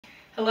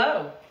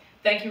Hello,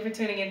 thank you for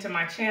tuning into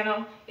my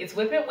channel. It's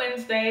WIP It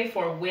Wednesday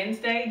for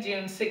Wednesday,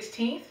 June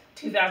 16th,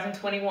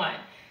 2021.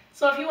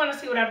 So if you want to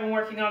see what I've been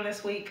working on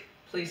this week,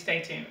 please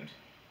stay tuned.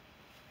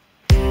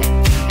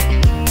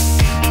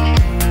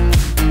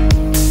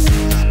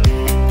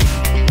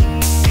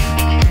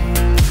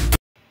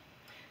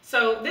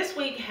 So this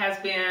week has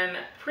been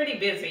pretty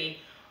busy.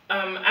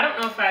 I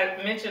don't know if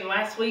I mentioned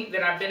last week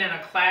that I've been in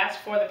a class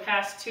for the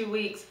past 2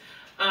 weeks,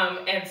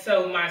 and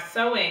so my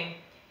sewing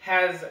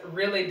has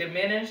really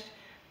diminished.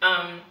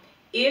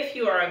 If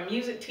you are a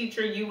music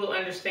teacher, you will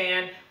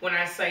understand when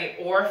I say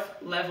ORF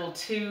level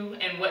 2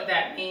 and what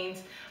that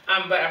means.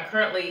 But I'm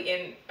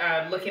currently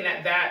looking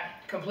at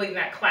that, completing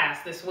that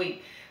class this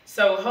week.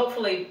 So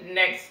hopefully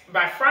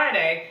by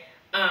Friday,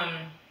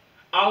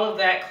 all of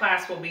that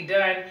class will be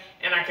done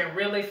and I can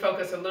really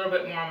focus a little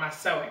bit more on my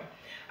sewing.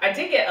 I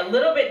did get a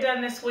little bit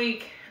done this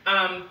week,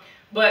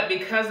 but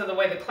because of the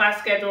way the class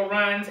schedule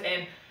runs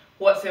and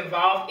what's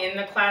involved in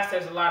the class,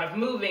 there's a lot of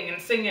moving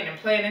and singing and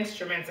playing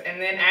instruments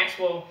and then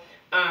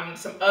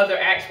some other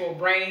actual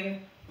brain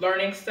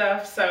learning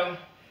stuff. So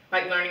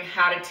like learning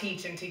how to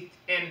teach and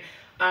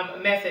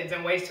methods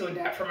and ways to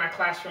adapt for my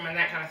classroom and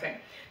that kind of thing.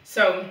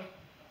 So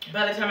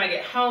by the time I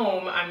get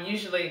home, I'm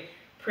usually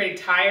pretty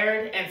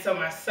tired, and so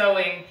my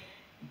sewing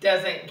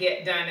doesn't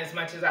get done as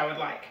much as I would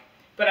like.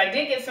 But I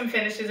did get some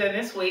finishes in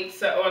this week,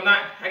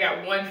 I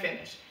got one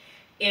finish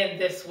in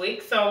this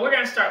week. So we're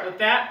going to start with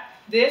that.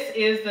 This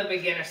is the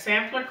beginner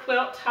sampler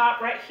quilt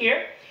top right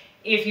here.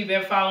 If you've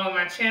been following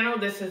my channel,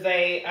 this is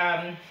it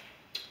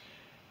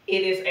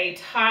is a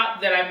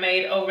top that I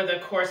made over the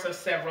course of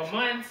several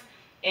months,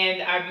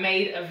 and I've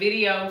made a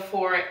video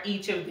for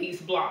each of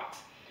these blocks.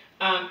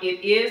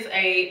 It is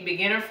a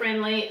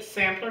beginner-friendly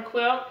sampler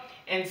quilt,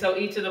 and so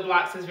each of the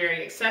blocks is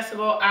very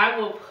accessible. I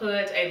will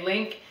put a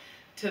link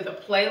to the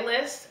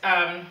playlist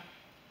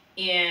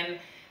in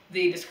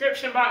the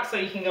description box so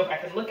you can go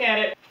back and look at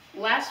it.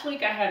 Last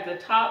week I had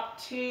the top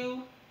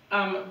two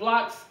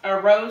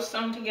rows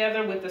sewn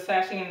together with the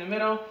sashing in the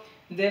middle.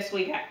 This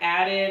week I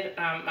added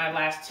my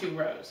last 2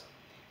 rows.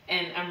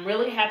 And I'm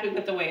really happy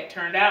with the way it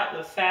turned out.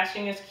 The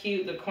sashing is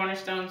cute, the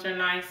cornerstones are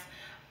nice,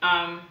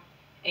 and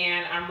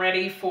I'm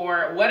ready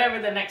for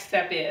whatever the next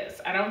step is.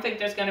 I don't think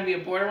there's going to be a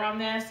border on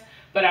this,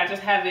 but I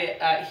just have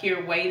it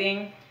here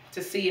waiting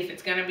to see if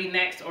it's going to be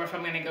next or if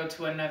I'm going to go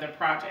to another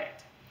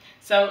project.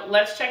 So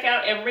let's check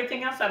out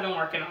everything else I've been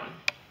working on.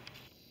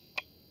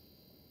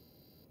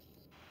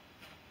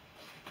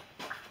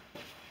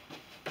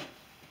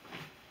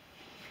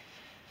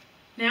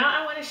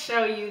 Now I want to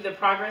show you the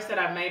progress that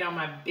I've made on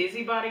my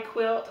busybody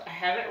quilt. I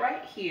have it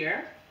right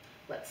here.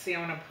 Let's see,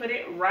 I'm going to put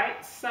it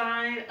right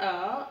side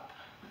up.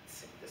 Let's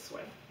see, this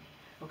way.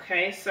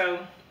 Okay, so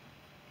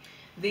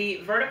the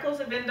verticals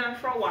have been done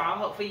for a while.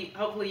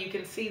 Hopefully you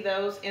can see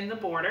those in the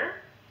border.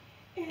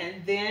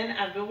 And then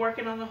I've been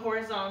working on the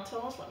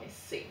horizontals. Let me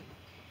see.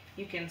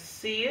 You can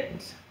see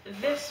it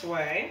this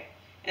way.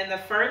 And the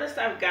furthest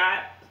I've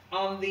got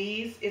on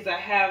these is I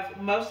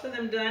have most of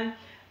them done.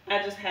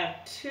 I just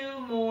have 2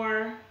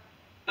 more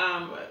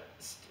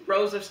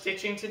rows of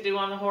stitching to do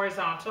on the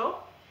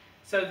horizontal.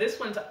 So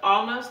this one's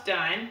almost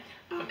done.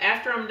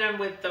 After I'm done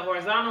with the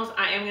horizontals,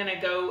 I am going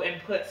to go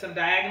and put some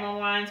diagonal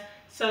lines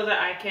so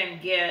that I can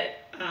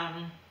get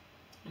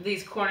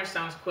these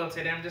cornerstones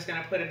quilted. I'm just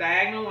going to put a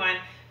diagonal line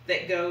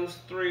that goes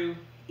through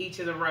each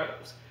of the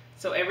rows.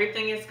 So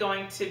everything is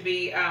going to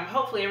be,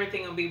 hopefully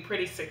everything will be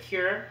pretty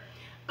secure.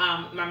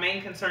 My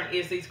main concern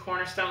is these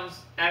cornerstones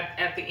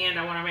at the end.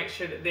 I want to make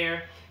sure that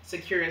they're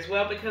secure as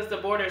well because the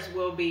borders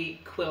will be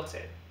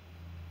quilted.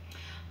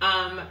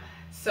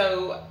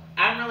 So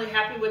I'm really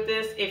happy with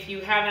this. If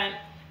you haven't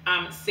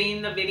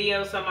seen the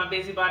videos on my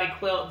busybody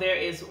quilt, there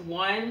is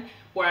one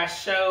where I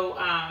show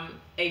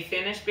a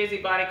finished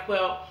busybody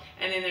quilt,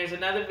 and then there's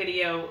another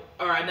video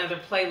or another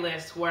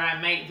playlist where I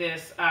make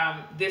this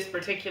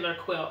particular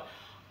quilt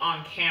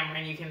on camera,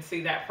 and you can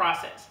see that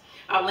process.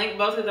 I'll link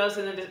both of those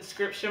in the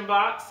description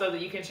box so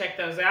that you can check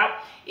those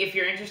out. If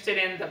you're interested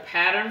in the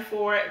pattern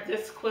for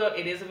this quilt,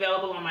 it is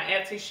available on my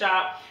Etsy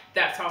shop.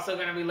 That's also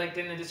going to be linked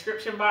in the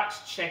description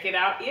box. Check it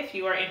out if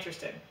you are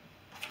interested.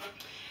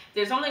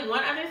 There's only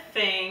one other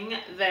thing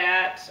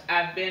that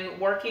I've been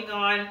working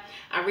on.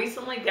 I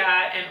recently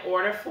got an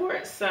order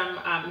for some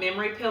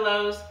memory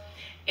pillows,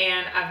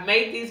 and I've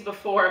made these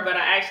before, but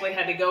I actually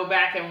had to go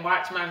back and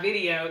watch my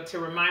video to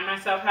remind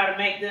myself how to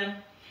make them.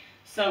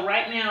 So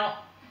right now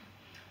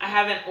I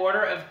have an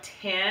order of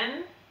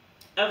 10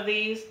 of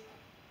these,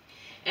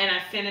 and I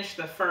finished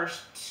the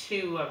first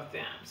 2 of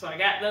them. So I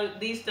got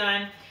these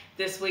done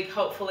this week.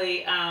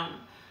 Hopefully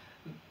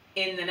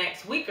in the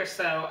next week or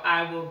so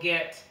I will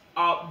get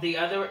all the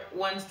other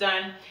ones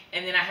done,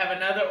 and then I have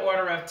another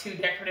order of 2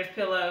 decorative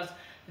pillows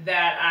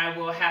that I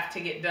will have to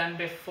get done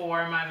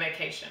before my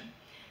vacation.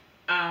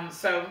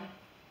 So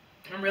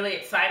I'm really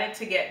excited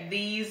to get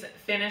these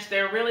finished.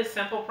 They're a really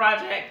simple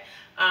project.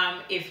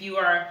 If you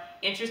are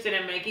interested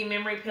in making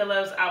memory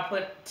pillows, I'll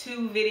put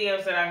 2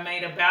 videos that I've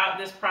made about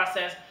this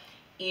process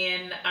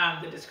in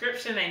the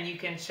description, and you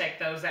can check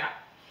those out.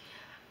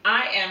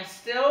 I am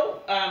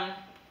still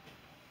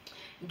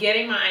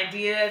getting my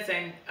ideas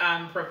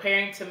and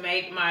preparing to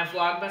make my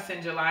Vlogmas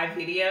in July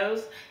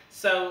videos.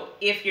 So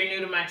if you're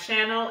new to my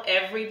channel,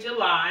 every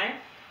July,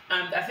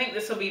 I think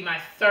this will be my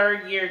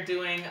 3rd year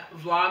doing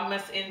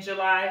Vlogmas in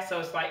July. So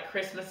it's like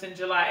Christmas in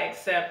July,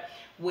 except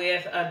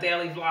with a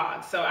daily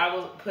vlog. So I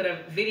will put a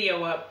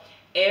video up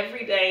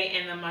every day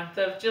in the month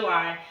of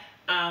July.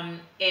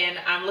 And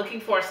I'm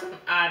looking for some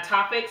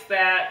topics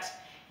that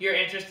you're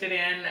interested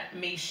in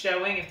me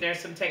showing. If there's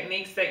some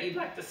techniques that you'd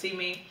like to see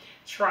me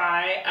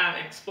try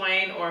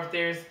explain, or if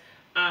there's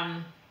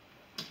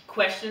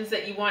questions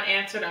that you want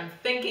answered. I'm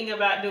thinking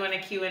about doing a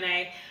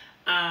Q&A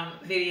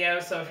video,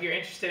 so if you're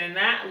interested in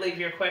that, leave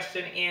your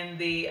question in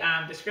the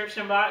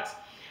description box.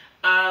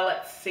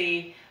 Let's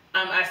see,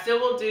 I still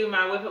will do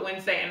my Whip It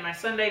Wednesday and my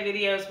Sunday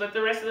videos, but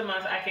the rest of the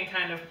month I can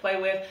kind of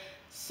play with.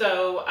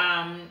 So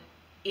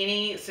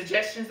any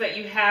suggestions that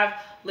you have,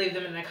 leave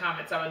them in the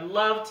comments. I would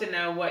love to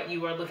know what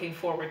you are looking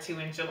forward to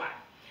in July.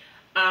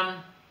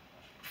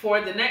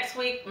 For the next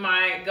week,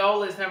 my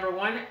goal is, number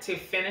 1, to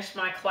finish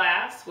my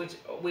class, which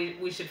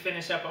we should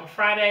finish up on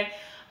Friday,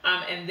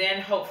 and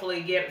then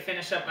hopefully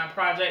finish up my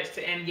projects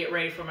and get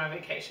ready for my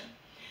vacation.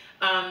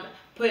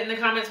 Put in the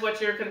comments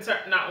what you're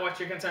not what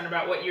you're concerned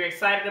about, what you're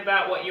excited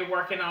about, what you're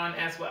working on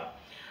as well.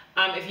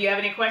 If you have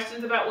any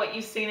questions about what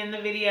you've seen in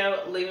the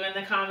video, leave them in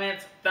the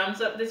comments.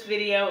 Thumbs up this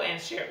video and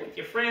share it with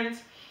your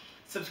friends.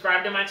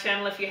 Subscribe to my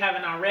channel if you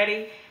haven't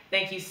already.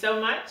 Thank you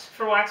so much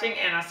for watching,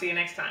 and I'll see you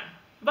next time.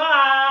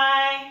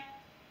 Bye!